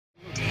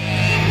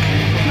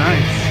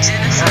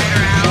genocide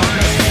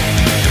around.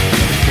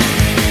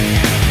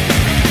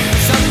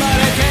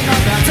 Somebody came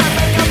up and tried to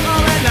make up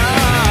falling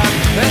up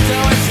into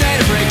a state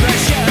of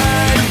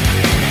regression.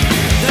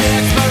 The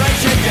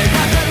expiration date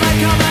happened like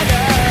coming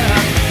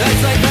up.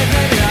 It's like the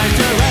baby I'm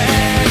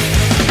doing.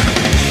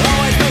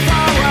 Always move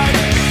forward,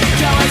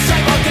 killing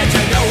straight won't get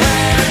you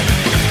nowhere.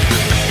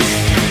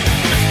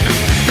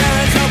 There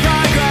is no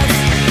progress,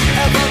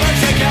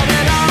 evolution killed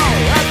it all.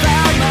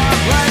 About my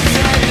plans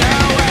and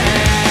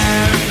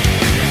nowhere.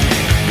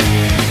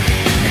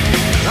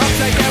 I'll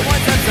take it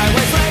one step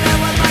sideways later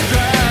with my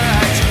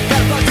crutch.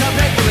 That fucks up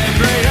people in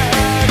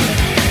freedom.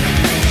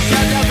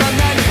 Can't help from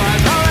 9 to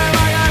 5, how am I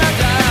gonna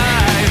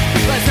die?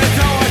 Listen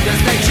to one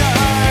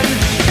distinction.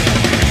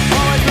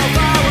 Always move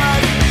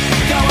forward,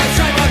 going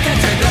straight won't get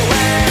you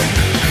nowhere.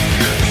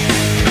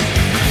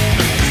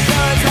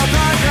 There is no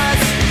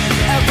progress,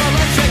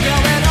 evolution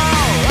killed it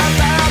all.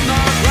 About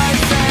my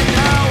plans and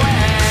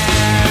nowhere.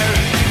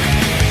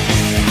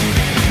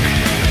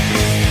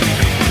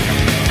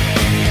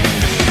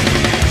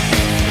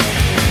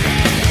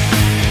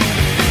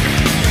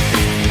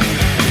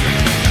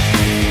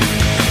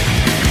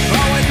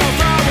 Always move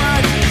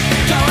forward,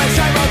 going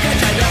straight won't get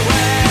you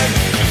nowhere.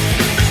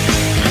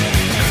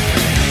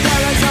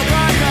 There is no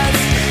progress,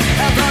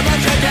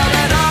 evolution killed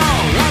it all.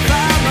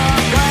 About my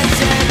plans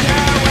and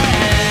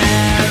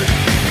nowhere.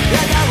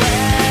 And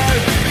nowhere,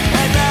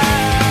 and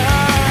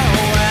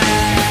nowhere.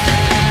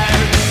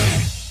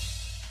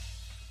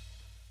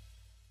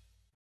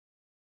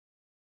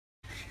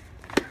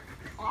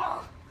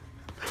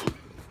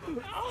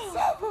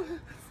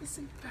 This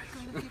ain't back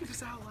on the kicked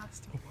us out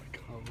last time. Oh my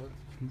god, what?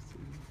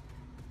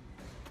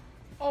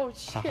 Oh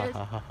shit.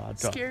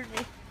 Scared me.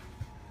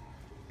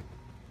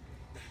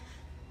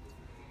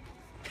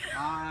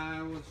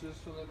 I was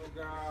just a little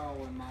girl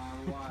when my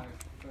wife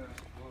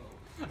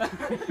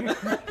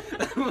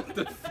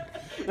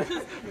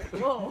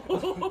Whoa.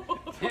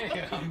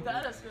 Damn.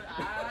 That is good. I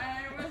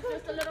was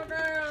just a little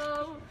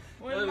girl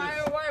when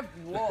my wife.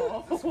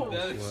 Whoa.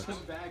 That is some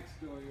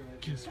backstory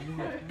right Guess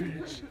what,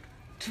 bitch?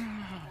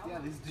 Yeah,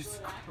 these dudes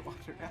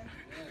water out.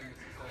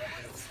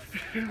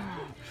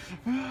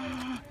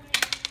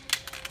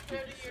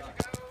 30 years ago,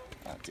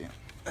 God damn.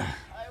 I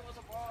was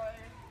a boy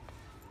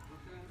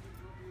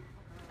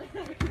who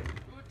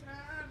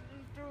turned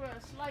into a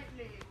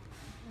slightly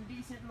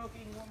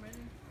decent-looking woman.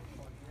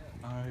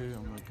 I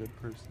am a good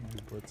person who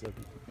puts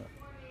everything up.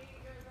 My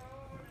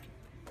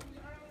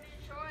only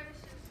choice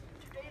is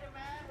to date a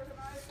man with an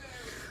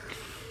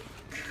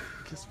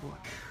iPhone. Guess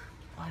what?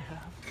 I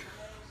have.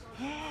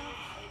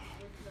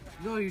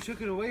 No, you took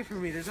it away from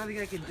me. There's nothing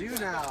I can do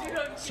now.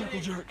 Circle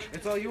jerk.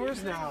 It's all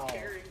yours now.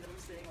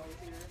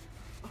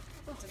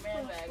 It's a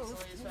man bag, so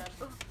it's fast.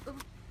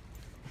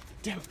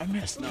 Damn, I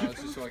missed. No,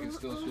 it's just so I can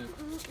steal shit.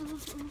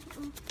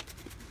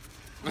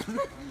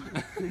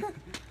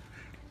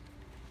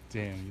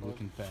 Damn, you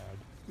looking bad.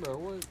 Bro,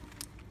 what?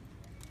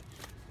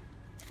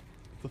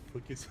 The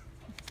fuck is?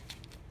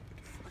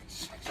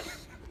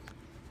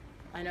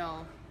 I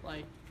know,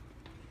 like.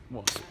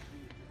 What?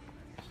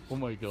 Oh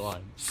my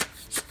god.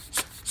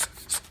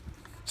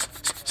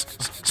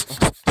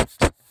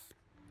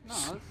 No,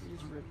 You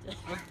just ripped it.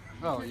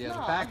 oh yeah, the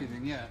No.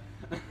 packaging, yeah.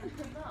 No.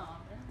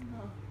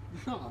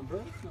 No, bro,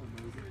 it's not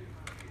moving.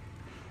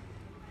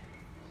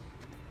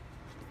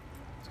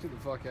 Let's get the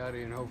fuck out of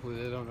here and hopefully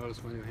they don't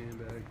notice my new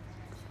handbag.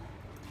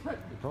 They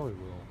probably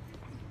will.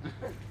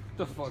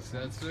 The fuck's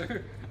that,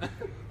 sir?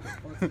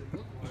 What's it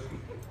look like?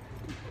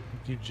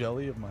 You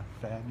jelly of my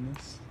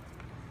fatness?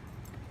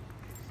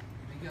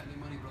 If you got any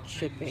money, bro, Should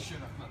take be. this shit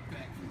off my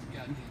back from this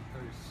goddamn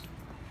purse.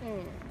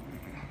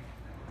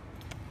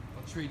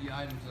 I'll trade you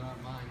items that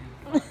aren't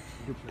mine.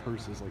 Your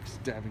purse is like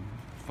stabbing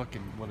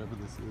fucking whatever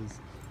this is.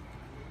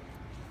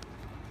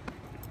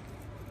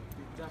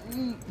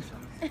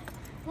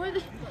 What?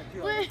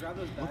 What?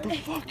 What the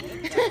fuck?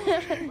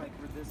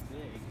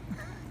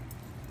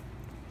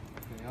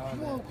 They are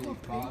that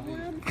big, Bobby.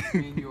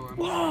 And your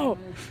Whoa!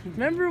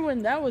 Remember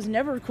when that was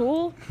never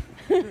cool?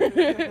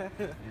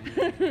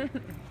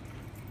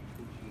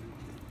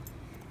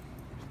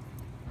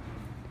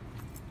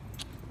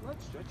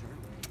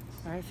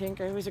 I think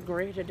I was a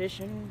great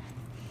addition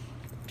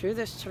to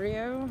this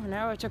trio.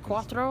 Now it's a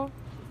quattro.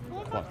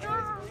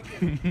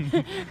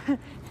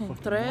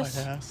 Tres.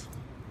 White ass.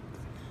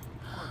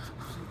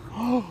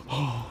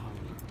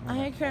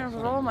 I can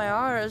roll my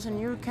R's and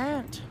you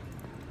can't.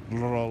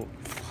 Roll.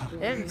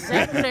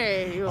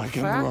 Exactly, you I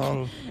can fuck.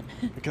 roll.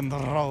 I can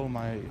roll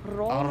my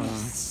Roll.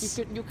 arms.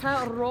 You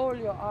can't roll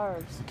your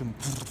R's. I can.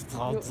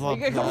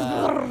 You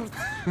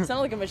can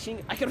sound like a machine.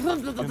 I can.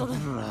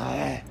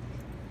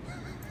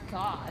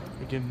 God.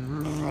 I can.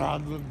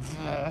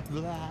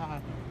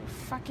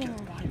 Fucking.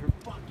 Buy your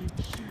fucking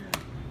shit.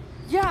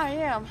 Yeah, I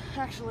am.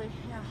 Actually,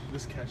 yeah.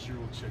 This cashier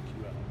will check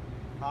you out.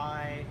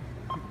 Hi.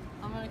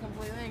 I'm gonna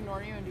completely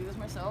ignore you and do this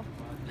myself.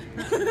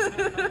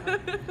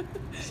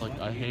 It's like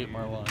I hate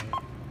my life.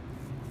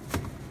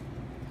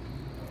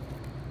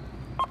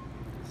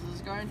 This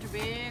is going to be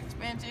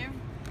expensive.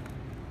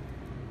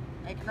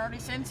 I can already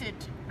sense it.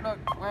 Look,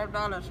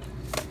 $12.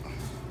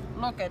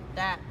 Look at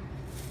that.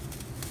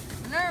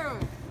 No,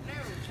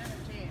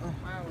 17.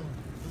 Wow.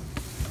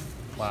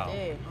 Wow.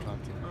 Yeah.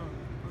 Content.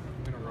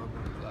 I'm gonna rub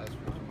one glass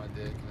with my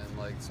dick, and then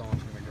like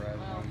someone's gonna grab it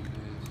Wow. one of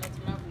these. That's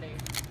lovely.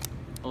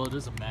 Oh, it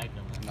is a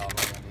Magnum. No, like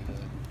I need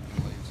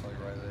it. Like, it's like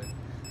right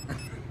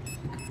there.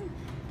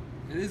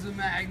 It is a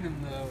Magnum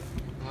though.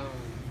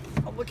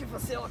 I'm looking for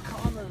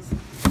siliconas.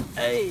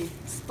 Hey,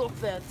 stop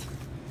that.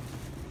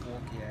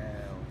 Fuck yeah.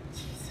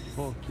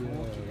 Fuck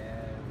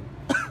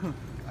yeah.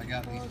 I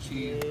got these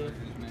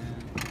cheeseburgers, man.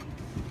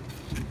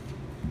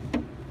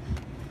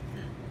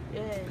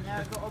 Yeah, now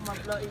I got all my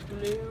bloody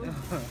glue,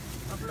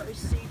 my bloody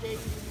CDs,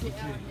 and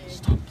get out of here.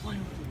 Stop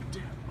playing with the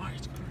damn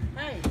ice cream.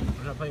 Hey,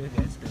 I'm not playing with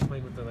the ice cream, I'm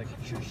playing with the like.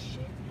 your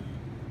shit.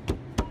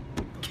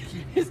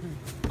 his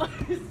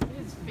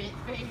fit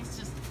face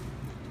just.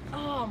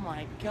 Oh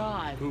my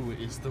god. Who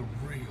is the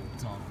real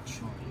Donald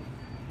Trump?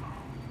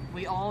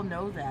 We all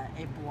know that.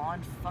 A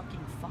blonde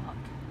fucking fuck.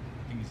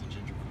 I think he's a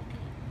ginger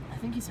cocaine. I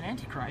think he's an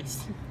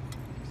antichrist.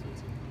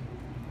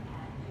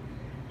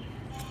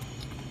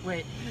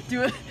 Wait,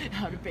 do it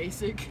out of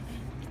basic.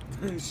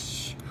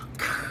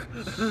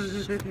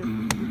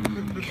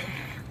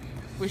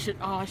 We should.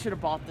 Oh, I should have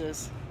bought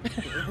this,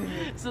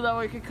 so that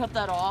we could cut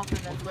that off and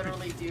then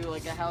literally do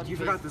like a how. You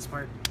forgot this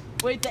part.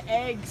 Wait, the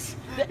eggs.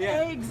 The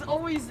Yeah. eggs.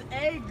 Always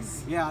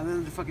eggs. Yeah, and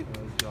then the fucking.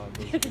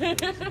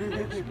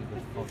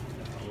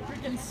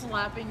 Freaking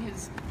slapping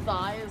his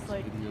thigh is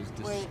like. Video's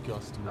Wait.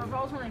 disgusting. Or if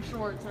I was wearing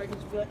shorts, I could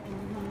just be like.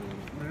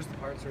 There's the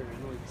parts where it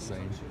really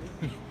Same.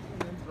 And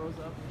then throws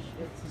up and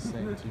shit.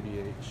 Same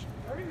TBH.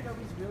 I don't even know if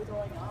he's really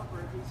throwing up or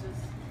if he's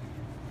just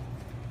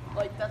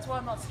like that's why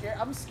I'm not scared.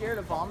 I'm scared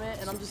to vomit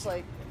and I'm just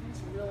like if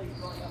he's really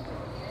throwing up.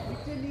 We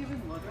didn't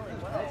even look at the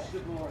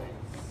vegetables.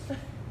 That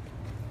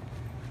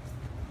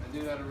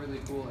dude had a really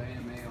cool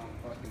AMA on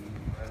fucking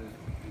Reddit.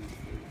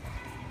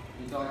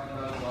 He talked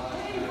about a lot.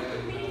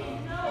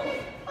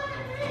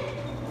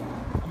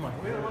 I'm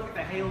like, we don't look at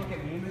the hey, look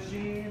at me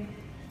machine.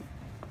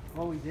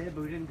 Well, we did,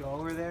 but we didn't go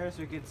over there, so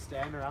we could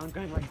stand around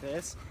going like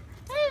this.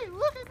 Hey,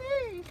 look at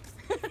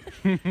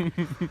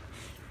me!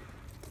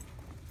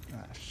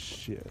 Ah,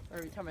 shit.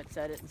 Every time it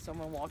said it and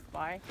someone walked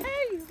by,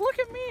 hey, look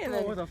at me! And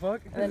then, what the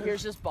fuck? and then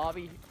here's just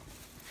Bobby.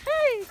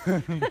 Hey!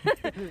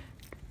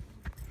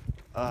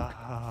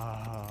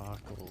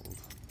 Gold.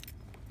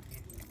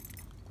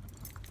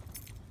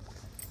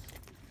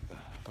 That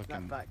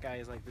Fucking. fat guy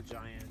is like the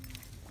giant.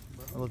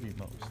 I love you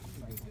most.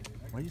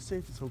 Why do you say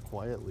it so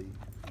quietly?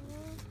 Why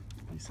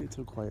do you say it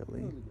so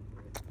quietly?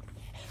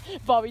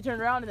 Bobby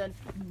turned around and then,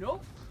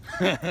 nope.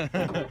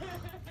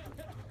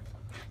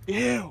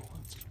 Ew!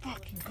 It's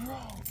fucking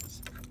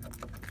gross.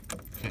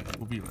 Okay,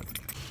 we'll be right back.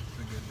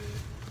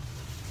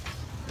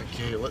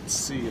 Okay, let's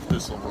see if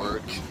this will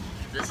work.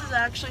 This is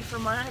actually for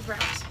my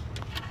eyebrows.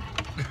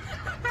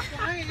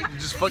 You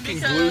just fucking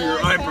glue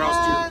your eyebrows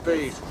to your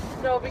face.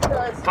 No,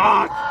 because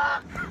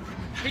Fuck!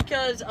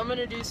 because I'm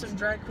gonna do some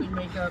drag queen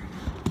makeup,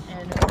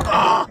 and You're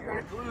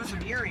gonna glue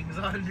some earrings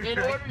on in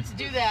your order to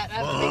do that, I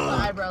have to make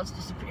my eyebrows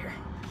disappear.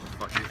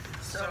 Fuck it.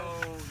 So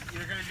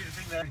you're gonna do the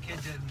thing that every kid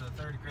did in the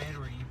 3rd grade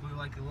where you glue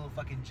like the little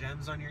fucking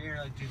gems on your ear,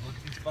 like dude, look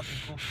at these fucking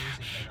cool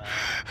piercings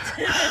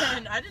I got.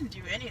 And I didn't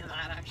do any of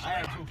that actually. I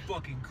am so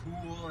fucking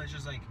cool. It's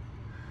just like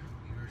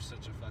you're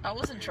such a fucking. I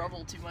was in kid.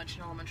 trouble too much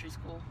in elementary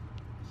school.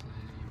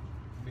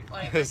 Me-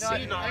 Like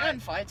Same. I got in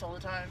fights all the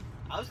time.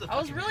 I was the. I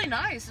was fucking- really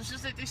nice. It's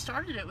just that they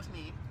started it with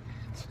me.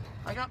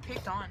 I got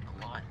picked on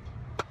a lot.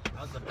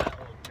 I was the bad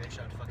little bitch.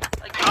 I'd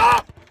fucking. Like,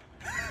 Ah!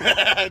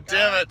 Damn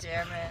God it!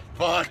 damn it.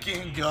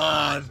 Fucking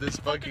God, this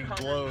Fucking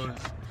fucking hungry. blows.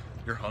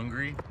 You're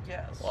hungry?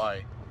 Yes.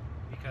 Why?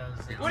 Because.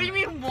 What do you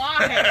mean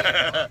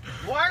why?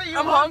 Why are you?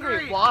 I'm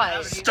hungry.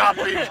 Why? Stop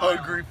being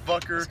hungry,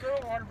 fucker. Let's go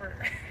to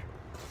Whataburger.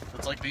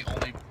 That's like the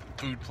only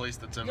food place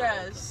that's ever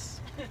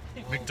Yes.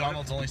 open.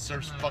 McDonald's only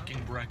serves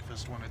fucking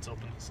breakfast when it's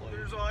open this late.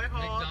 There's IHOP.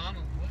 McDonald's.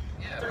 What?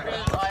 Yeah. There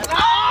right. is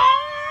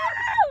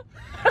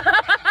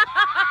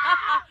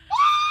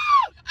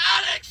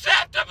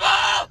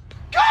Unacceptable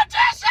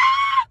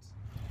conditions!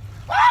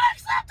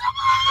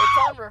 Unacceptable! It's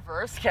on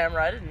reverse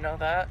camera. I didn't know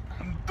that.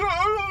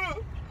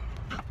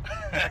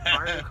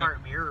 Mario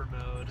Kart mirror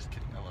mode. Just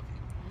kidding, I love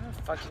you. I'm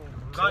gonna fucking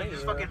God, kill you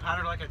just you. fucking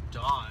patted like a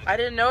dog. I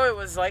didn't know it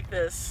was like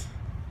this.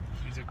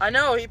 I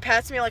know, he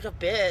pats me like a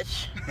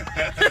bitch.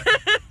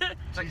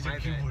 It's like my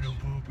bitch.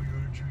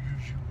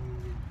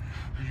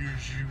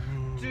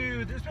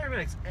 Dude, there's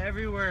paramedics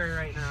everywhere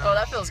right now. Oh,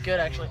 that feels good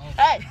actually.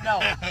 Hey, no,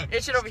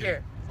 it should over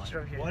here. It should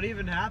over here. What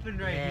even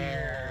happened right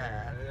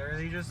Yeah. here? Are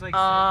they just like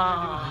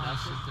Ah.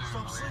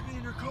 stop sleeping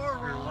in your car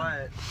or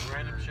what?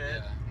 Random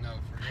shit. Yeah. No,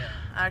 for yeah.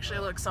 I actually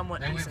look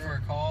somewhat They went decent. for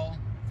a call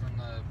from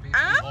the people.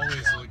 Ah!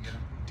 Always looking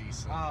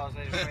decent. Oh, so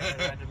they just went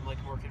to random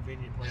like more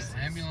convenient Yeah, places.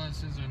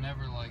 ambulances are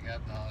never like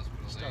at the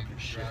hospital. Stop They your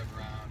shit. drive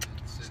around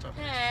and sit. Stop and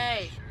your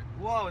Hey. shit.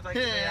 Whoa, it's like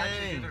they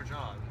actually Hey. do their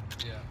job.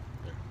 Yeah.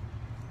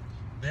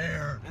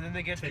 There. And then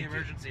they get to the Take it.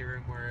 emergency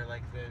room where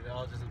like it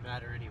all doesn't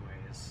matter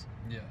anyways.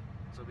 Yeah.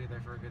 So we'll be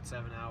there for a good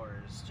 7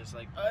 hours. Just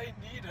like, I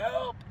need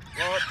help.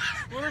 well,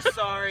 we're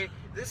sorry.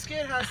 This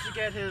kid has to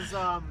get his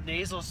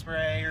nasal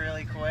spray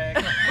really quick.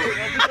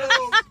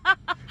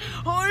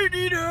 I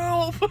need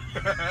help.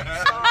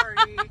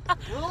 Sorry.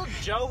 Little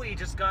Joey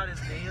just got his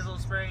nasal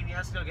spray and he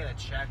has to go get a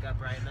checkup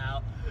right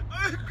now.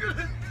 I'm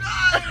gonna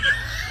die.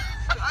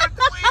 I'm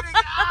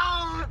bleeding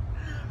out.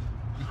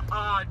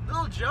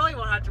 Little Joey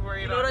won't have to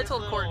worry You know about what I his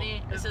told little-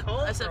 Courtney? I his said,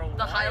 cold I said for a the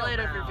while highlight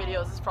of your now.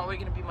 videos is probably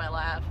going to be my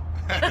laugh.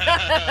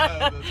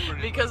 That's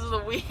pretty Because of the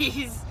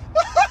wheeze.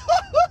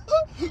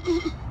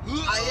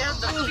 I am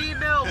the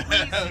female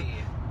Wheezy.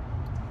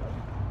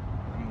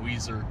 I'm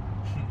Weezer.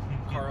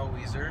 Carl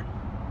Weezer.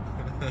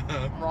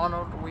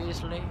 Ronald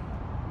Weasley.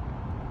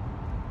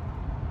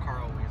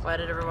 Carl Weezer. Why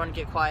did everyone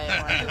get quiet?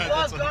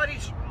 Oh, God,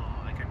 he's...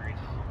 Oh, I can read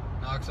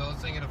now. No, because I was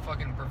thinking of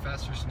fucking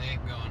Professor Snape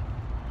going,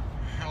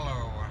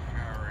 "Hello,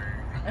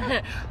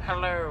 Harry."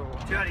 Hello.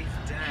 Dude,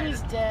 he's dead.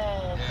 He's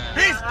dead. Yeah.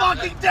 He's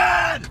fucking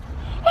dead!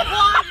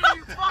 Why are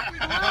you fucking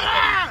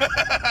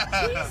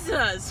lying?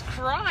 Jesus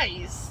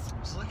Christ.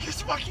 It's like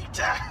he's fucking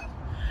dead.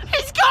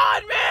 He's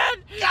gone,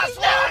 man! Guess He's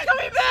what? never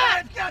coming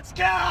back! Gets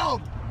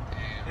killed!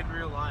 Damn. In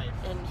real life.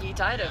 And he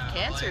died of Yeah,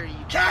 cancer, like-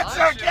 you Cancer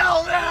fuck.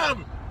 killed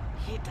him!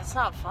 That's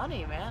not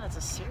funny, man. It's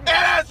a serious.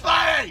 It is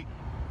funny!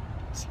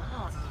 It's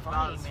not This is funny,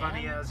 about as man.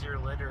 funny as your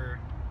litter.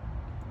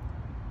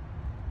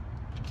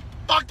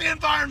 Fuck the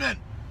environment!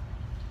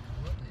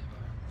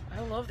 I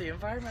love the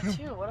environment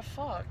too. What a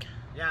fuck.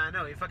 Yeah, I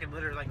know. He fucking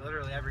littered like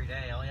literally every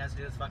day. All he has to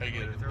do is fucking I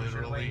get like, it, throw shit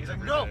literally away. He's like,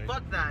 every no, day.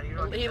 fuck that. You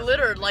know, He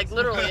littered like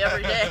literally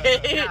every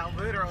day. Yeah,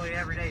 literally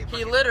every day.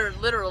 He littered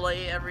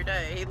literally every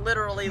day. He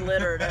literally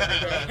littered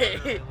every day.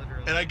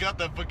 Literally. And I got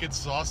that fucking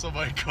sauce on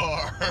my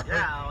car.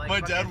 Yeah, like my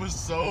fucking- dad was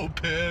so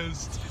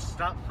pissed. Just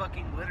stop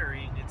fucking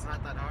littering. It's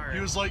not that hard.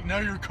 He was like, now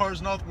your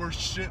car's not worth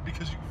shit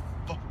because you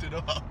fucked it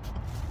up.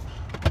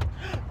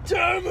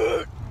 Damn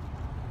it!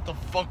 The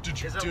fuck did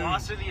you Is do? it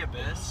Lost in the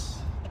Abyss?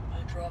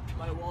 I dropped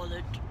my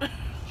wallet. Oh,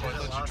 I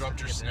thought you Lost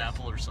dropped in your the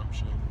Snapple or some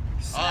shit.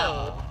 So,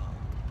 Oh.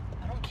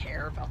 I don't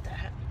care about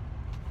that.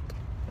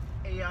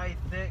 AI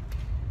thick.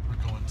 We're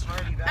going to.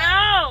 Party back.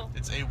 Ow!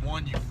 It's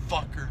A1, you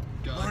fucker.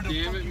 God Learn to damn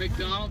it, fucking-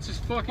 McDonald's is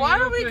fucking Why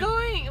are we open.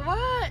 going?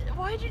 What?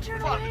 Why'd you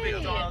turn Fuck away?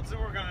 McDonald's.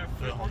 We're gonna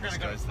The go homeless to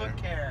guy's foot there.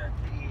 care.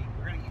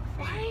 We're gonna eat food.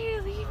 Why are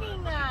you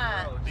leaving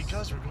that? Gross.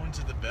 Because we're going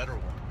to the better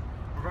one.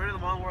 We're going to the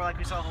one where like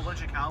we saw a whole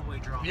bunch of cowboy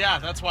drama. Yeah,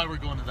 that's why we're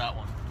going to that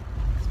one.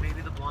 Because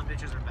maybe the blonde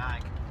bitches are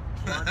back.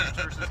 Blonde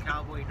bitch versus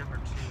cowboy number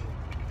 2.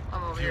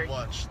 I'm over If you here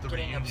watch the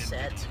getting reunion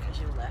upset video, because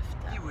you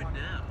left that You would one.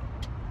 know.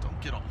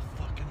 don't get all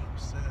fucking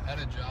upset. I had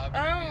a job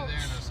interview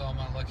there and I Ouch. saw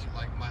my lucky,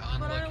 like my But I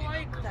unlucky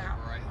like numbers that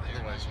like right there.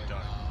 Otherwise you I was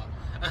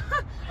die. like,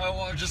 nah. I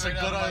walked Just straight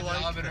like, out but of I my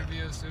like job that.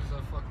 interview as soon as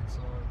I fucking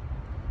saw it.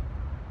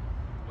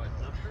 What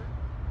number?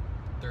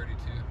 32.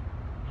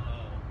 Oh.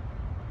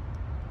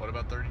 What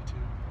about 32?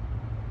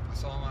 I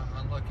saw my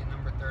unlucky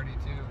number 32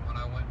 when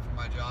I went for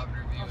my job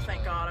interview. Oh,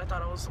 thank God. I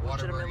thought it was Whataburger.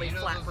 legitimately You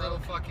know flat those little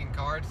broke. fucking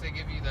cards they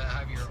give you that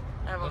have your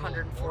I have little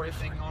 140 order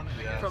thing on it?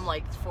 I Yeah. guess? From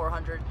like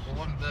 400. Well,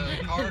 one,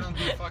 the card on the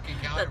fucking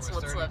counter That's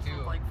was what's 32 left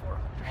of like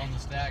 400. on the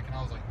stack, and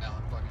I was like, no,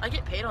 I'm fucking. I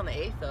get paid on the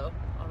 8th though,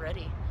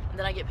 already. And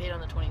then I get paid on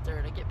the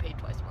 23rd. I get paid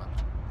twice a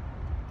month.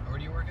 Where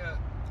do you work at?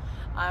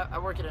 I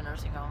work at a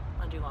nursing home.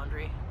 I do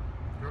laundry.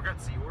 You work at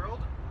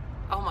SeaWorld?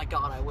 Oh my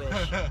God, I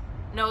wish.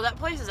 No, that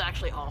place is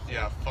actually awful.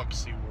 Yeah, fuck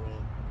SeaWorld.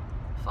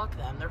 Fuck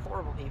them. They're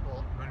horrible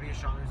people. You wanna be a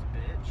Shamu's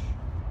bitch?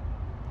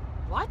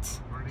 What?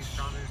 You wanna be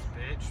Shamu's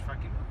bitch?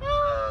 Fucking.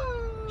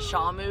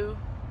 Shamu?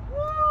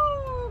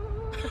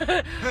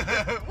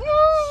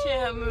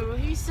 Shamu,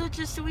 he's such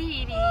a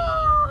sweetie.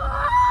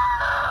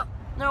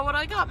 No, what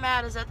I got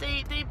mad is that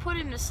they put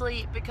him to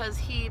sleep because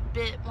he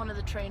bit one of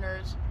the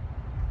trainers.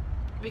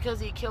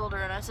 Because he killed her,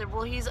 and I said,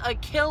 well, he's a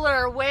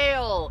killer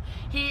whale.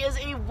 He is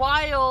a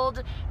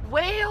wild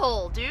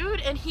whale,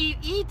 dude, and he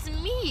eats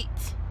meat.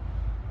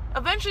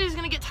 Eventually he's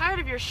gonna get tired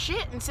of your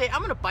shit and say,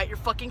 I'm gonna bite your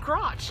fucking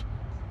crotch.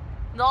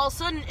 And all of a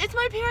sudden, it's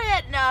my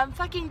period. No, I'm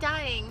fucking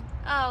dying.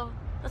 Oh,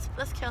 let's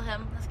kill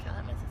him. Let's kill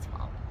him. It's his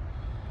fault.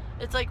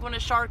 It's like when a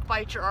shark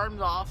bites your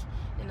arms off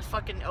in the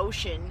fucking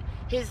ocean.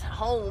 His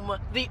home,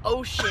 the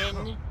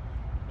ocean.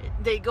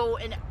 They go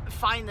and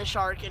find the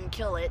shark and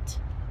kill it.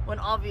 When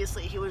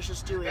obviously he was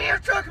just doing You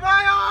it. took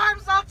my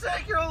arms! I'll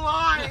take your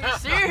life!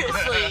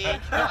 Seriously.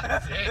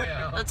 God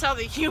damn. That's how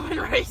the human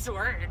race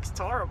works. It's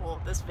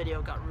horrible. This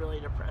video got really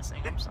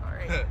depressing. I'm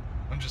sorry.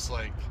 I'm just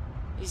like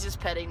He's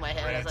just petting my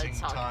head as I ranting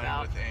talk time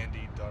about. with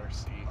Andy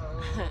Darcy.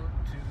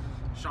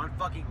 Sean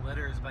fucking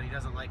litters, but he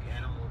doesn't like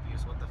animal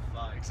abuse. What the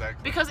fuck?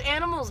 Exactly. Because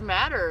animals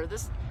matter.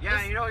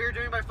 Yeah, you know what you're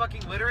doing by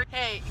fucking littering?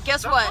 Hey,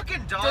 guess Some what?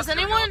 fucking dog's Does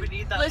gonna go anyone up and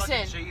eat that listen?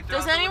 fucking shit you throw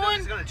Does out the window, anyone?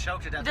 he's gonna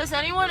choke to death. Does It's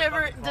gonna be anyone your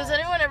ever? fucking Does fault.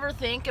 anyone ever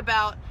think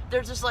about?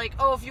 They're just like,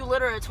 oh, if you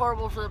litter, it's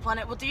horrible for the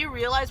planet. Well, do you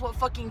realize what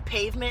fucking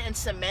pavement and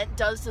cement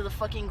does to the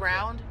fucking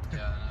ground? Yeah,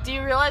 I know. Do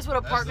you realize what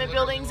That's apartment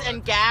literally buildings what I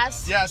and think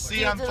gas? Yeah, see,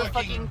 do I'm to the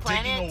fucking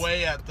planet? digging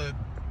away at the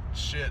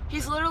shit.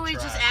 He's the literally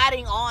just trash.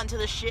 adding on to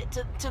the shit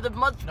to the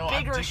much No, I'm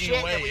bigger digging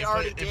shit away. that we If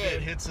already it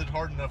did. hits it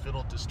hard enough,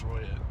 it'll destroy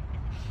it.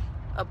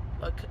 A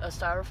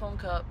styrofoam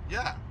cup,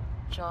 Yeah.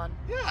 Sean.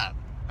 Yeah.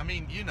 I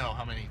mean, you know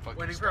how many fucking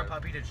Waiting for a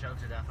puppy to choke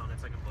to death on it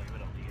so I can blame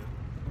it on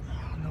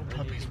you. No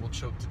puppies will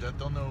choke to death.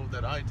 They'll know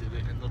that I did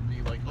it, and they'll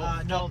be like,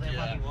 "Oh, no, fuck they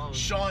yeah, fucking won't.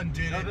 Sean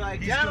did They'll it. be like,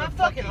 He's damn, gonna I'm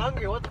fucking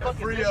hungry. What the fuck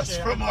is free this us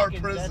shit? from I'm our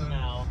fucking dead prison."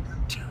 now.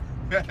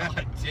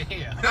 God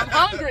damn. I'm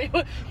hungry.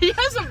 He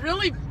has a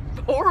really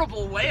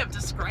horrible way of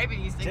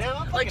describing these things. Damn,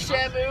 I'm like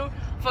fucking Shamu,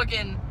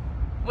 fucking.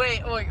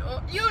 Wait,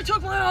 oh, you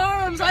took my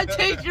arms. I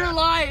take your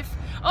life.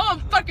 Oh, I'm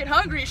fucking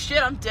hungry.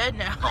 Shit, I'm dead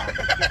now.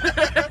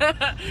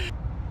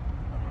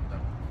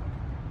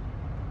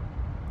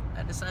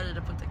 I decided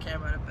to put the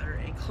camera at a better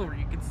angle where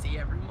you can see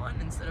everyone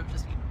instead of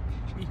just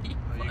me. You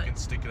But- can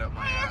stick it up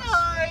my ass.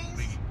 Nice. And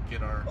we can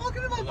get our.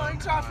 Welcome to my alone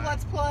Minecraft time.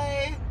 Let's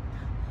Play.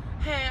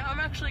 Hey, I'm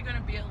actually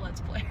gonna be a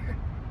Let's Player,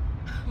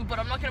 but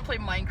I'm not gonna play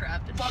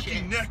Minecraft and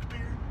Fucking shit.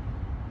 neckbeard.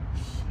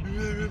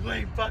 We're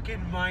playing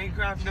fucking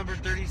Minecraft number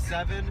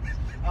 37.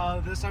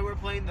 This time we're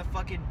playing the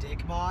fucking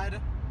dick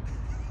mod.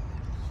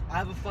 I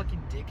have a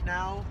fucking dick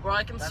now. Where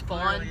I can That's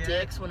spawn literally it.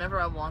 dicks whenever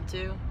I want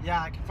to.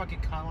 Yeah, I can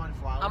fucking climb on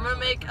flowers. I'm gonna and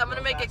make let them a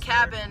grow faster.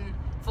 cabin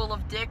full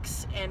of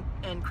dicks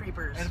and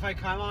creepers. And if I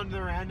climb on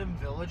the random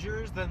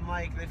villagers, then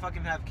like they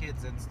fucking have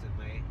kids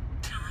instantly.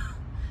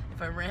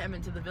 If I ram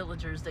into the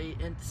villagers, they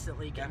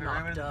instantly Yeah, get if I ram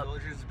knocked into the up.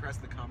 villagers and press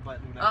the come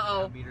button. when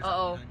Uh meters oh. at Uh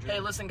oh. 100. Hey,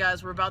 listen,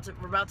 guys, we're about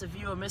to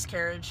view a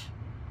miscarriage.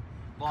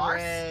 Loss.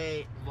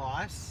 Great.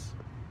 Loss.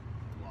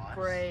 Loss.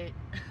 Great.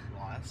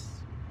 Loss.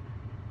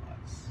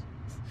 Loss.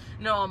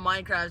 No, on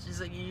Minecraft, it's just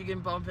like you can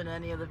bump into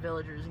any of the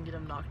villagers and get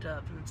them knocked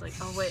up, and it's like,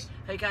 oh wait,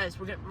 hey guys,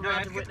 we're No, about I to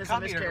have to get the witness a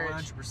come meter to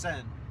miscarriage.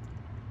 100%.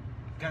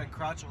 Gotta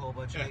crouch a whole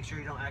bunch and make sure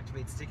you don't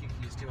activate sticky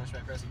keys too much by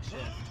pressing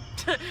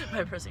shift.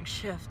 By pressing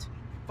shift.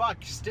 Fuck,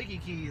 sticky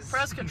keys.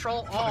 Press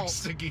Control Fuck Alt.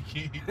 sticky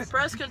keys.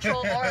 Press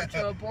Control Alt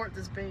to abort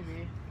this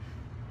baby.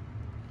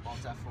 Alt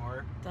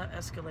F4. That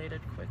escalated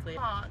quickly.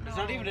 Aw, no. There's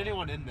not even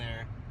anyone in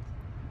there.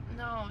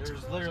 No, it's There's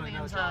closed literally on the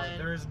no inside. job.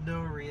 There is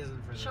no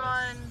reason for this.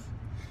 Sean,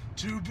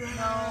 Too bad.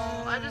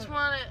 no, I just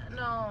want it.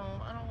 No,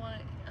 I don't want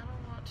it. I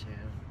don't want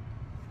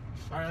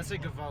to. Alright, let's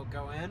take a vote.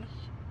 Go in?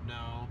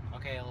 No.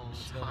 Okay,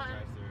 let's go to the Sean.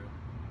 drive-through.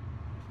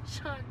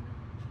 Sean,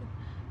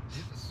 Do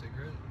you have a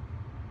cigarette?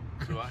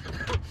 Do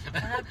I? I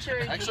have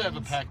cherry I actually have a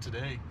beans. pack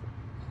today.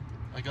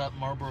 I got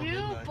Marlboro You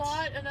Midnights.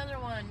 bought another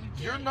one.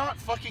 You You're did. not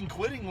fucking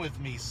quitting with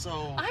me,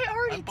 so I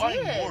already I'm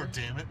buying did. more.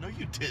 Damn it! No,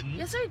 you didn't.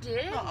 Yes, I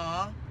did.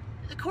 Uh-uh.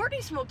 Courtney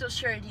smoked those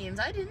cherry beans.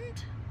 I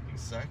didn't.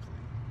 Exactly.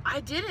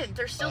 I didn't.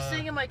 They're still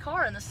sitting in my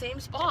car in the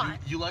same spot.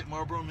 You like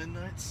Marlboro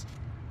Midnights?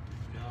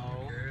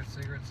 No. Okay,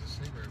 cigarette's a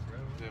cigarette, bro.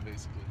 Yeah,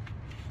 basically.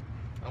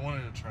 I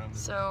wanted to try them.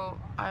 So,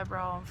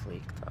 eyebrow on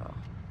fleek, though.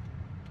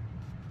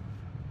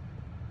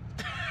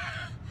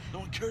 No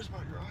one cares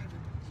about your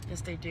eyebrows.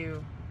 Yes, they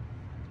do.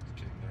 Just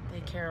kidding, they're not They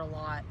bad. care a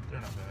lot. They're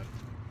not bad.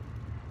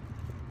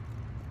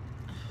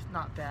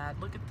 Not bad.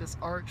 Look at this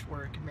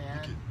archwork, man.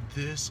 Look at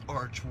this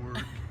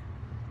archwork.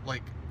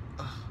 Like,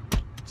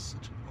 it's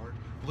such an art.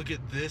 Look at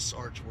this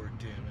archwork,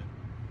 damn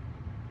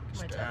it.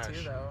 My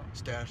tattoo, though.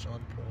 Stash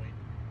on point.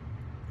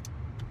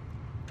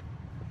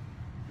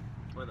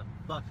 Where the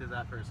fuck did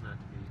that person have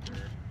to be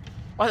here?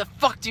 Why the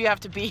fuck do you have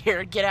to be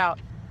here? Get out.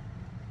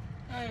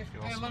 Hey,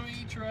 Feel hey, let me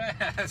smoked. eat your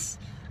ass.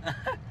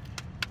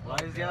 Why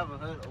does he have a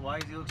hood? Why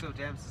does he look so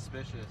damn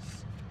suspicious?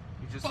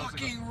 He just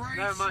Fucking looks like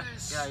Never mind.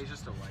 racist. Yeah, he's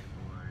just a white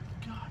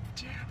boy. God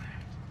damn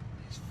it.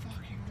 He's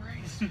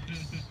fucking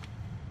racist.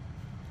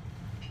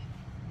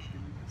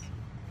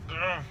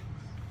 Ugh.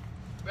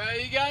 Bro,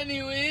 you got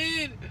any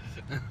weed?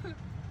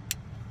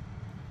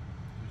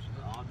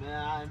 Oh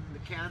man, the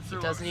cancer.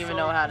 He doesn't was even so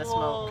know how to cool.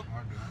 smoke.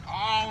 Oh,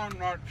 I'm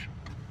not.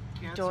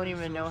 Cancer Don't was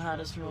even so know how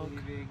to stressful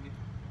smoke. leaving.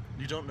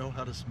 You don't know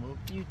how to smoke?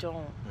 You don't.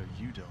 No,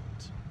 you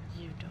don't.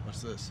 You don't.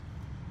 What's this?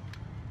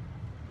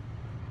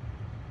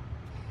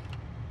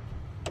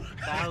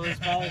 That was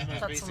probably the most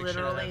That's basic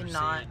literally shit I've ever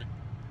not- seen.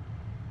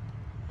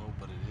 Oh,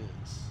 but it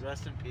is.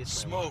 Rest in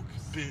peace. my Smoke,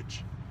 lungs.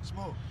 bitch.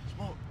 Smoke,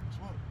 smoke,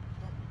 smoke,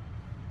 smoke.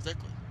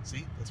 Exactly.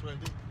 See? That's what I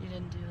did. You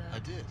didn't do I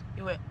that. did.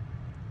 You went.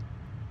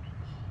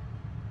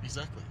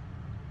 Exactly.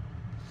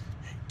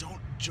 Hey, don't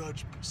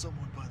judge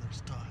someone by their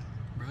style.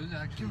 Bro, this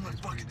actually Give me my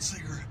tastes fucking pretty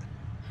cigarette.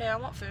 Hey, I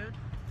want food.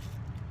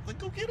 Then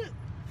go get it.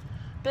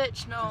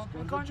 Bitch, no. Just go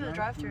I'm to going to the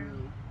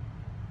drive-thru.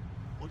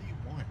 What do you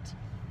want?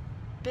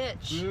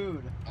 Bitch.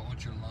 Dude. I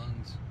want your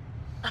lungs.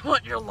 I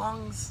want your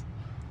lungs.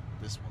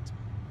 This one's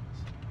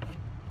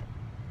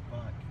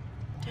Fuck.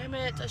 Damn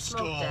it, I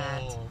smoked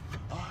that. Skull.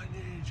 I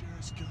need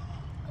your skull.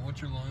 I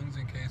want your lungs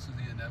in case of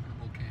the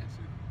inevitable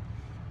cancer.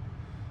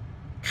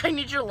 I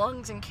need your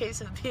lungs in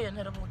case of the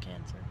inedible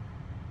cancer.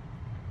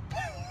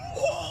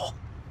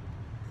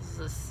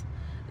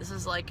 This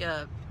is like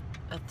a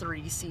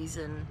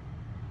 3-season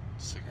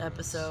Cigarettes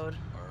episode.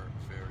 are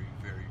very,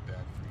 very bad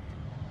for you.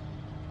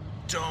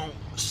 Don't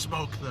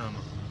smoke them.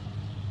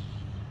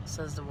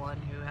 Says the one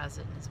who has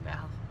it in his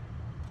mouth.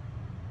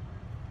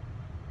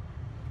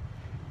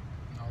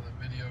 No,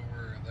 the video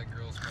where that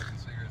girl's smoking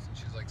cigarettes and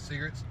she's like,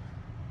 cigarettes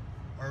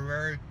are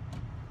very,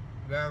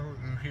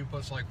 and she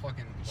puts like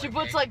fucking. She like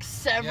puts eight- like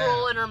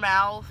several Yeah. in her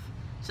mouth.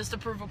 Just to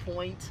prove a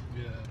point.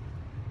 Yeah.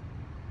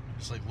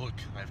 It's like, look,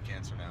 I have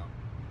cancer now.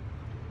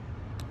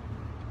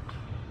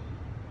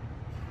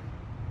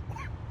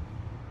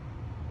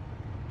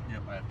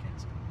 Yep, I have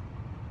cancer.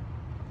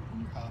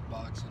 You're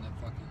hotboxing that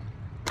fucking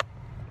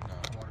No,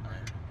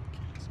 Whataburger.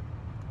 cancer.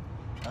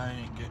 I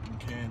ain't getting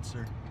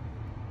cancer.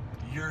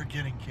 You're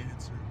getting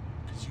cancer.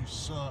 Because you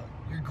suck.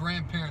 Your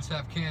grandparents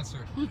have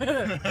cancer.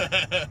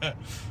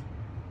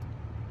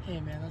 Hey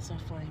man, that's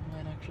not funny.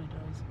 Mine actually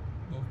does.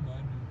 Both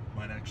mine.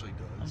 Mine actually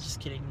I'm does. just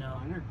kidding. No.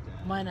 Mine are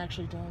dead. Mine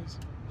actually does.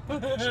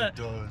 Mine actually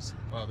does.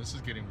 Wow, this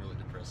is getting really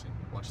depressing.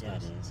 Watch Yeah,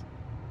 this. it is.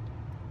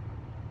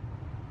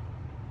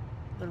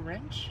 The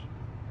wrench?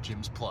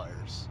 Jim's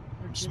pliers.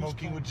 Or I'm Jim's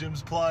smoking pliers? with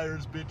Jim's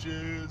pliers,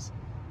 bitches.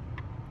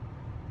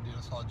 Dude,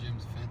 I saw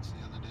Jim's fence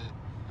the other day.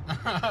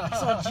 I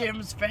saw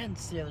Jim's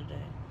fence the other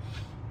day.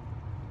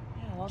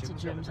 Yeah, lots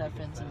Jim's of got a gyms have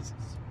pretty good fences.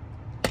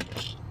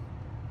 fence.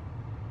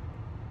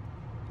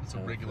 It's a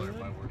regular at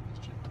my work,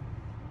 this Jim.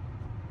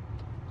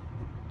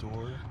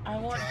 Door. I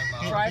want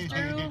Drive-out. drive-through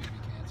Give me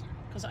cancer.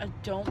 because I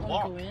don't want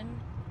Walk. to go in.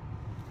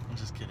 I'm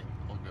just kidding.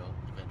 I'll go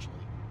eventually.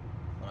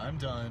 When I'm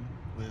done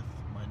with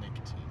my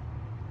nicotine.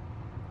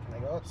 Can I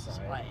go This is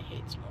outside? why I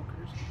hate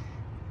smokers.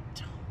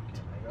 Can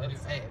I go Hey, dude,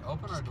 outside? hey,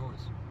 open our doors.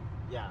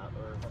 Yeah,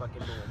 or fucking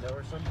the window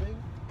or something.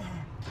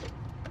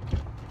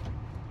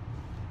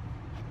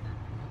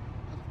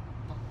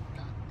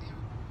 God damn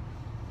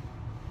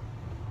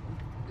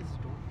it. Is the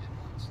door getting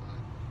on the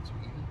side? Is it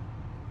even?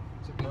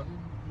 Is it No, even?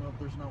 no,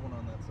 there's not one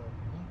on that side.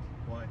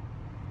 Why?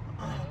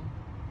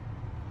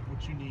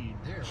 What you need?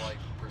 They're like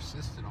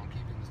persistent on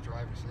keeping this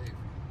driver safe.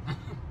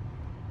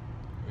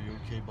 Are you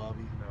okay,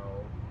 Bobby?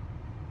 No.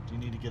 Do you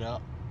need to get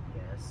out?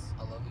 Yes.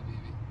 I love you,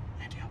 baby.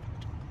 Andy, open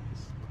the door,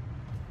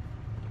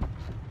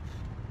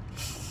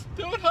 please.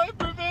 Don't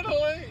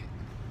hyperventilate!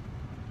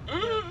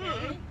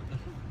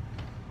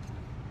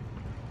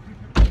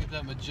 Look at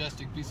that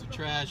majestic piece of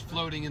trash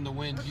floating in the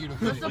wind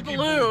beautifully. It's a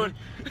balloon.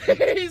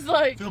 He's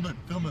like, Film it,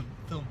 film it,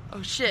 film.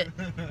 oh shit.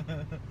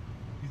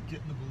 He's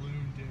getting the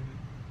balloon, damn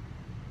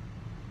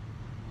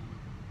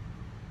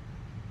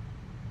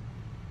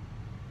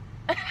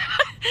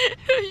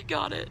He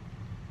got it. it.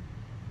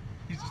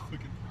 He's just fucking.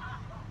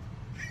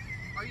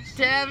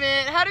 Damn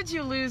it. How did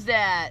you lose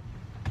that?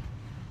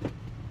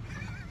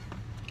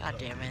 God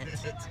damn it.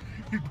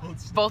 We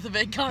both. Both of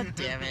it. God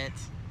damn it.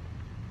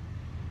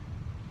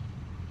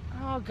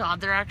 Oh god,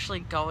 they're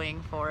actually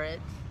going for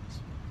it.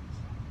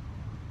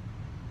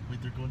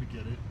 Wait, they're going to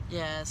get it.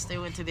 Yes, they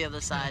went to the other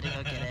side to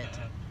go get it.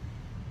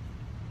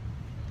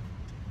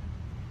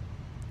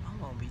 I'm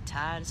gonna be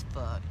tired as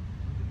fuck.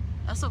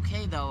 That's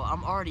okay though.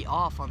 I'm already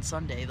off on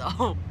Sunday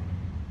though.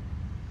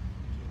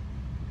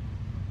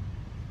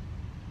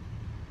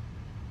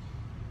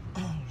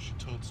 We should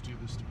totes do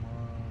this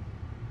tomorrow.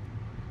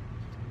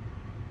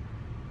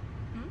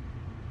 Hmm?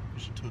 We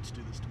should totes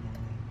do this tomorrow.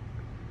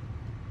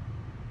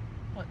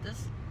 What,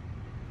 this?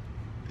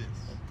 This.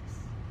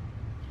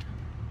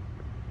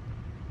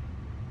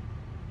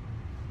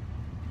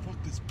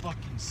 Fuck this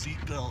fucking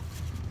seatbelt.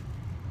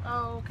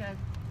 Oh, okay.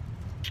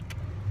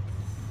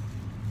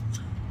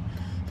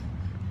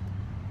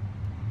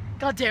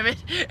 God damn it.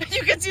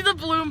 You can see the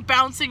balloon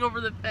bouncing over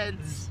the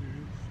fence.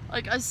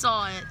 Like, I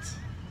saw it.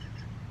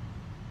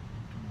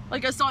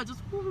 Like, I saw it just.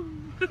 Are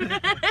you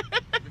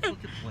fucking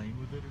playing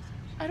with it or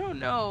something? I don't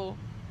know.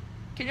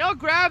 Can y'all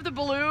grab the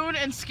balloon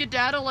and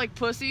skedaddle like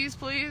pussies,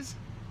 please?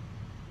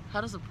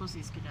 How does a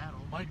pussy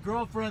skedaddle? My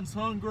girlfriend's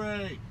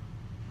hungry.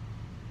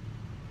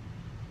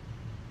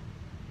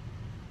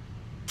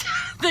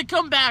 They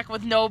come back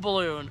with no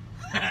balloon.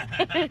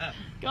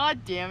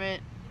 God damn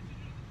it.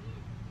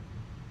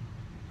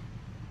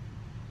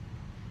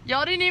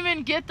 Y'all didn't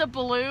even get the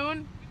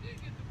balloon? We did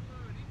get the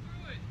balloon. He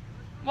threw it.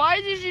 Why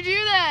did you do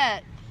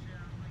that?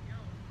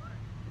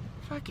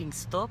 Fucking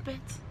stop it.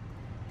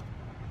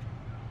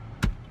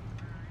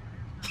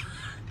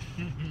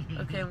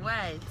 Okay,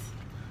 wait.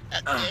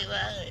 Okay,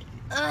 wait.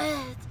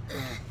 I'm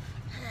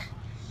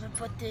gonna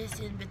put this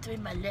in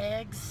between my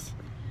legs.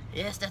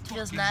 Yes, that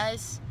feels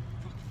nice.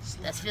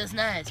 That feels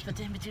nice. Put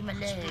it in between my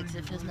legs.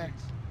 It feels nice.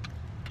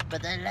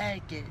 But I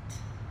like it.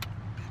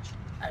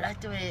 I like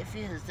the way it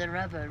feels. The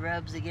rubber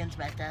rubs against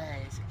my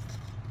thighs.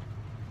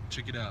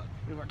 Check it out.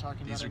 We weren't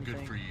talking These are about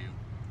anything. good for you.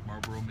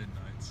 Marlboro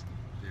Midnights.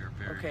 They are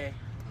very, Okay.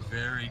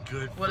 very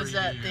good for you. What is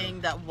that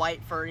thing? That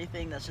white furry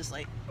thing that's just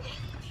like.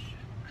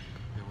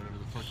 Yeah, whatever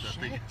the fuck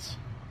that thing is.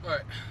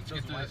 Alright, let's Those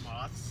get through white this.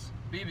 moths.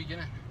 Baby, get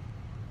in.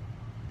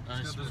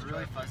 Nice. Those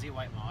really fuzzy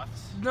white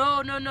moths.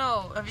 No.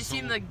 Have you So-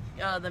 seen the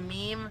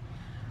meme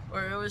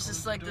where it was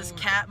just Close like the this door.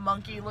 cat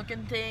monkey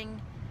looking thing,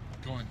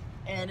 Going.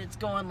 and it's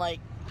going like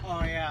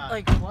Oh yeah.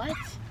 what?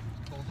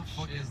 What the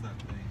fuck is that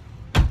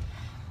thing?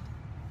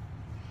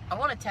 I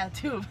want a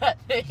tattoo of that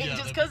thing Yeah, just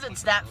that'd because be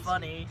it's fucking that awesome.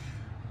 funny.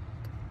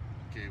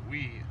 Okay, what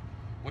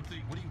do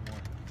you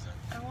want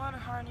exactly? I want a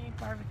hearty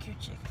barbecue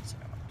chicken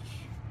sandwich.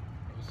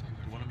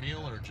 You want a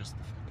meal or just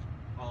the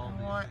fucking All I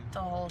the want the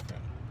whole thing.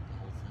 the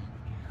whole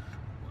thing?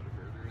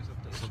 Whataburger is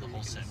up there. So the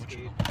whole sandwich?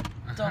 Escape.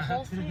 I The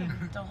whole thing,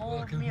 the whole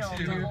Welcome meal,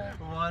 to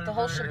the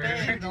whole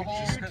shebang, the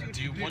whole.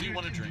 What do you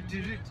want to drink?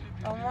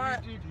 I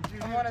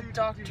want a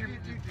Dr.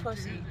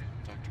 Pussy.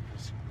 Dr.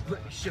 Pussy.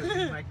 Let me show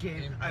you my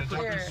game. I put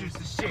Here. these shoes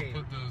to shame.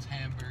 Put those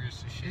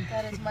hamburgers to shame.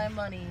 That is my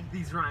money.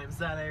 These rhymes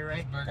that I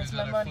write. Burgers That's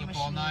my that money flip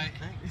all machine. night.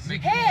 Thanks.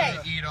 Make Hey! you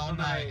wanna eat all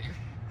night.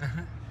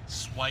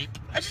 Swipe.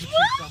 I just She what?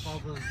 takes off all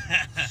those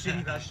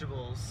shitty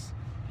vegetables.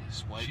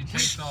 Swipe. She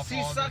takes off He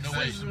all the sucks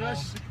his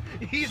vegetables.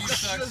 He He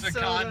sucks the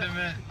soda.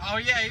 condiment. Oh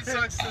yeah, he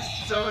sucks the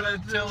soda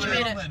until He made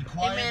it- Gentlemen, he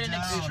quiet made an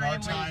down. Our extremely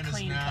time is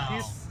clean now.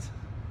 He's-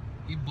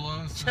 he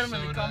blows the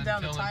Gentlemen, soda calm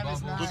down, the until it time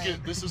is bubbles. now. Look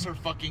at this is her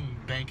fucking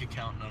bank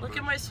account number. Look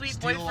at my sweet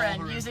Steal all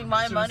boyfriend her using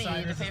my money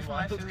Suicide to is pay his for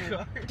my wild food.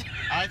 card.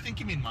 I think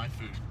you mean my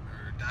food.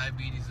 Or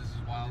diabetes is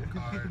his wild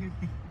card.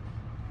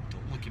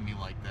 Don't look at me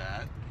like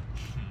that.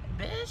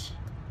 Bitch.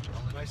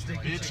 My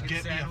sticky Bitch, chicken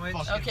get me a sandwich.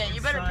 fucking- Okay,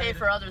 you better pay Inside-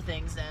 for other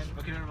things then.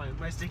 Okay, never mind.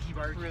 My sticky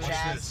barbecue Rude chicken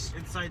ass.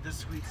 inside the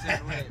sweet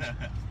sandwich.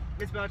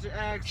 It's about to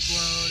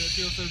explode. It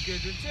feels so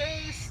good to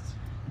taste.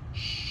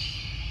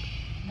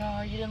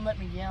 No, you didn't let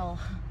me yell.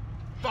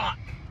 Fuck.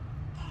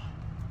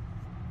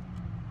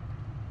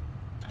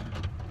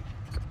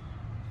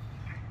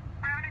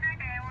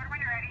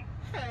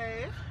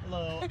 Hey.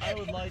 Hello, I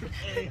would like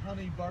a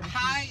honey barbecue.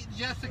 Hi,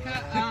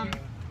 Jessica. Can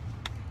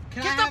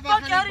Get I the have a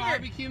fuck honey outta here.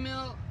 barbecue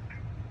meal?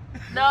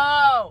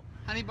 No!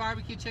 Honey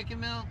barbecue chicken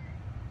meal?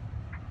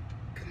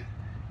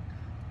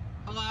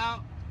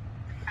 Hello?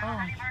 Oh,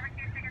 I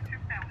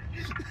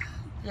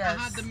yes.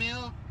 had the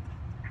meal.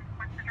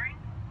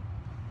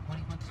 What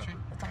do you want to drink?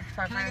 The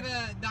Dr. Can I Pepper.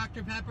 get a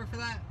Dr. Pepper for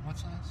that? What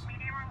size?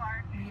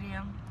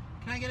 Medium.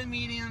 Can I get a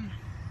medium?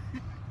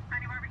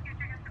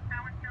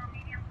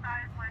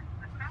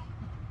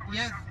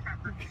 Yes,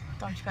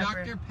 Dr.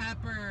 Pepper. Dr.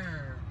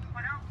 Pepper.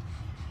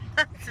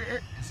 That's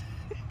it.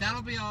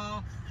 That'll be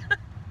all.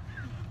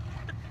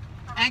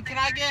 And can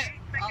I get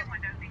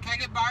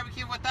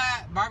barbecue with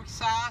that? Barbecue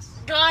sauce?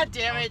 God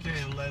damn it.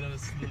 Okay, let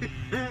us leave.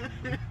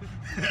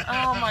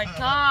 Oh my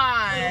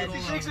god. She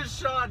thinks it's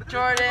Sean.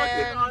 Jordan. I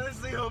fucking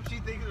honestly hope she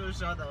thinks it was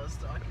Sean that was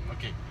talking.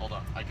 Okay, hold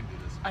on. I can do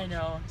this. I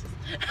know.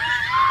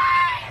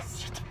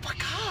 Shut the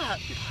fuck up.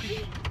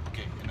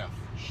 Okay, enough.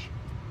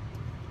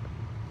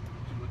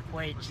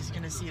 Wait, she's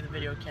gonna see the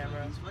video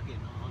camera. He's fucking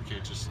on. Okay,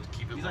 just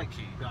keep it He's low like,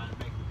 key. gotta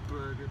make the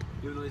burger.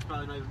 Even though he's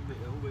probably not even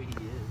where he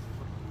is.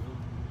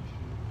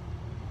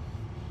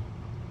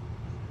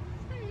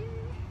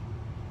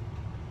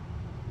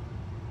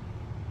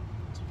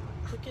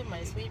 Look at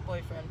my sweet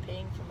boyfriend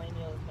paying for my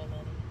meal with my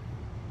money.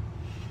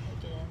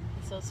 Look at him.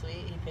 He's so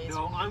sweet. He pays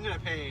No, for me. I'm gonna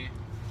pay.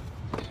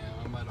 Yeah,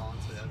 I might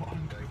honestly have to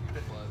come back here.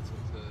 That's what it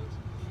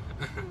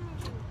says.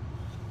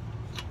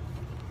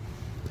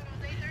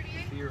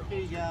 Beer. Here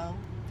you go.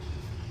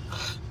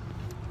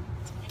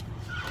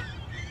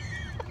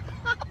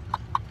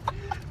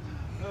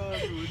 Oh,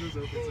 the window's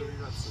open, so you're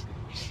not sitting.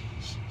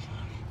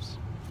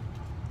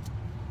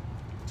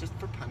 Just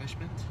for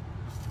punishment.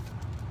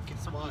 Get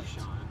some What?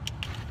 Sean.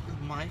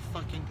 My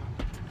fucking.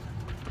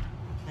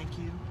 Thank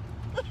you.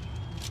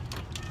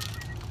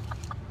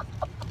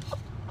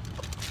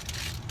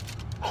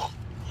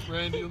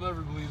 Randy, you'll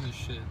never believe this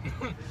shit.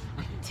 Give me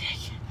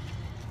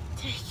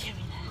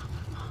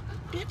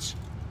that. Bitch.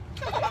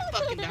 Come on,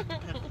 fucking Dr.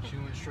 Pepper. She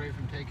went straight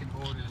from taking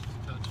orders to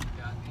touching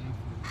goddamn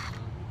food.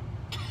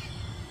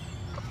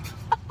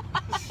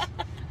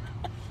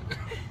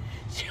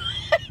 Shit.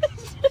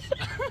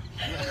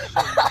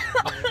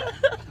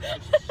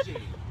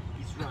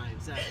 These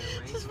rhymes out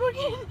there, right? Just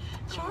fucking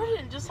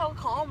Jordan, just how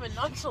calm and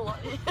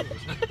nonchalant he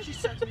is. She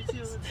sucks me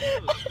too.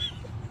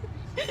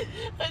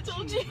 I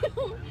told you.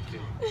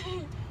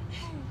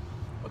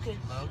 Okay.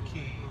 Low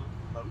key.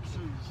 Low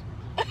key.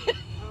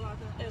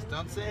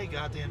 Don't say a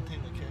goddamn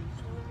thing, okay?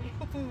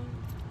 I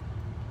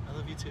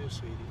love you too,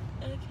 sweetie.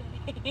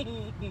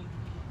 Okay.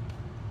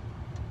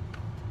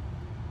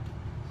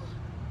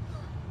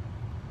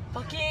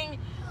 Fucking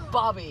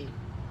Bobby.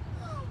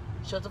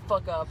 Shut the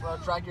fuck up or I'll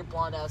drag your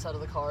blonde ass out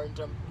of the car and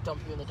dump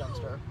you in the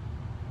dumpster.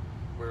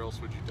 Where else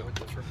would you dump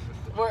it?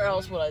 Where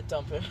else would I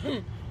dump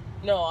him?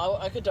 No,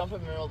 I could dump him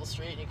in the middle of the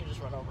street and you could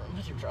just run over him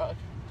with your truck.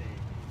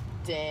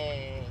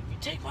 Dang. You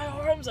take my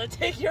arms, I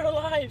take your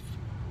life.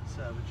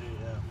 Savage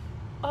AF.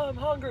 I'm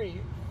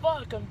hungry.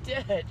 Fuck, I'm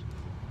dead. You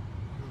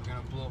were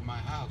gonna blow up my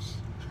house.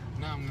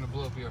 Now I'm gonna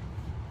blow up your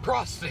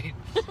prostate.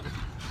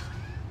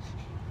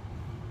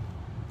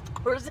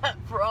 Where's that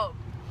from?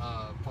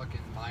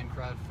 Fucking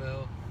Minecraft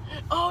Phil.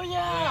 Oh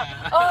yeah!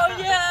 Yeah. Oh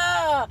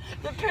yeah!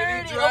 The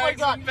parody! Oh my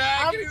drags god! him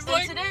back and he's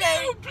like,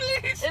 today, "No,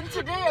 please!" And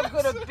today I'm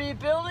gonna be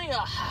building a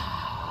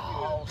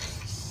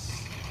house.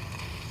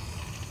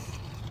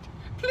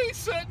 Please,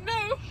 sir,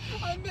 no.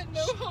 I meant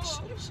no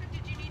harm.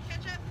 Did you need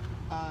ketchup?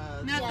 No,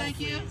 yes, thank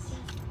you. please.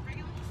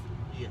 Regular?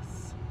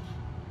 Yes.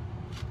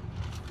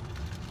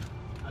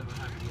 I'll go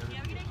have the other.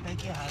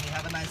 Thank you, honey.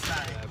 Have a nice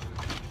time.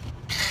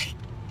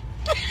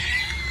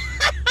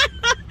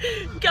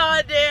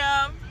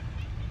 Goddamn!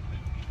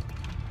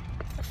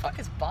 What the fuck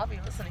is Bobby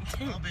listening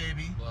to? Oh,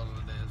 baby. Love of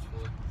the dance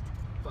floor.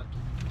 Fuck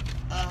you.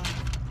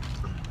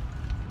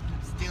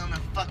 Stealing a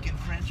fucking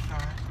French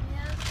fry.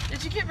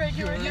 Did you get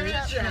regular ketchup?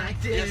 Yes, I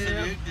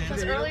did.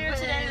 Because earlier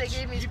today they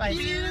gave me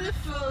spicy.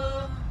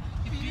 Beautiful.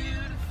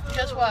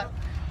 Guess what?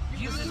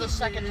 This is the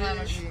second time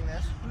I'm eating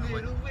this.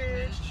 Little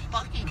witch.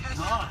 Fucking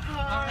God.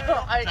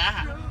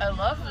 I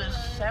love this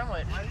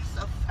sandwich. Why are you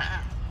so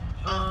fat?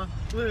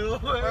 Little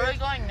Where are we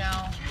going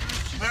now?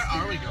 Where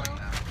are we going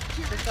now?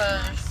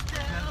 Because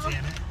God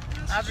damn it.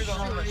 I have to go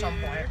home at some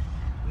point.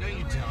 No,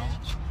 you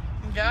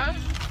don't. Yeah?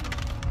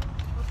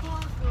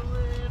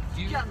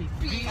 You got me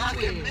beat.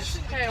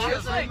 Okay,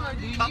 where's like...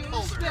 Cup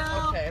holder.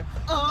 Okay.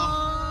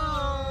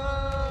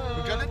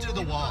 We're gonna do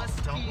the wall.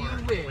 Don't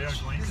worry. We are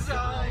going to do the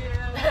wall.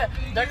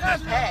 They're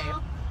gonna pay.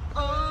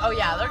 Oh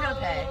yeah, they're gonna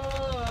pay.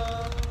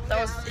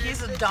 He's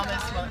the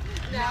dumbest one.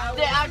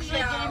 They actually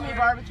gave me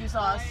barbecue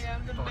sauce.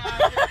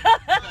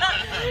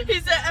 He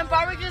said, and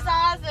barbecue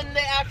sauce, and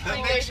they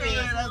actually gave me.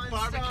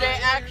 They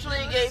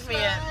actually gave me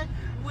it.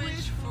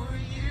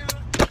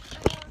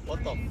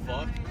 What the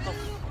fuck?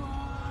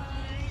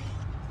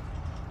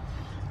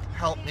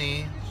 Help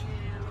me.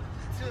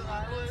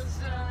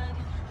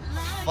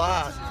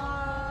 Fuck.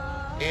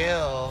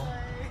 Ew.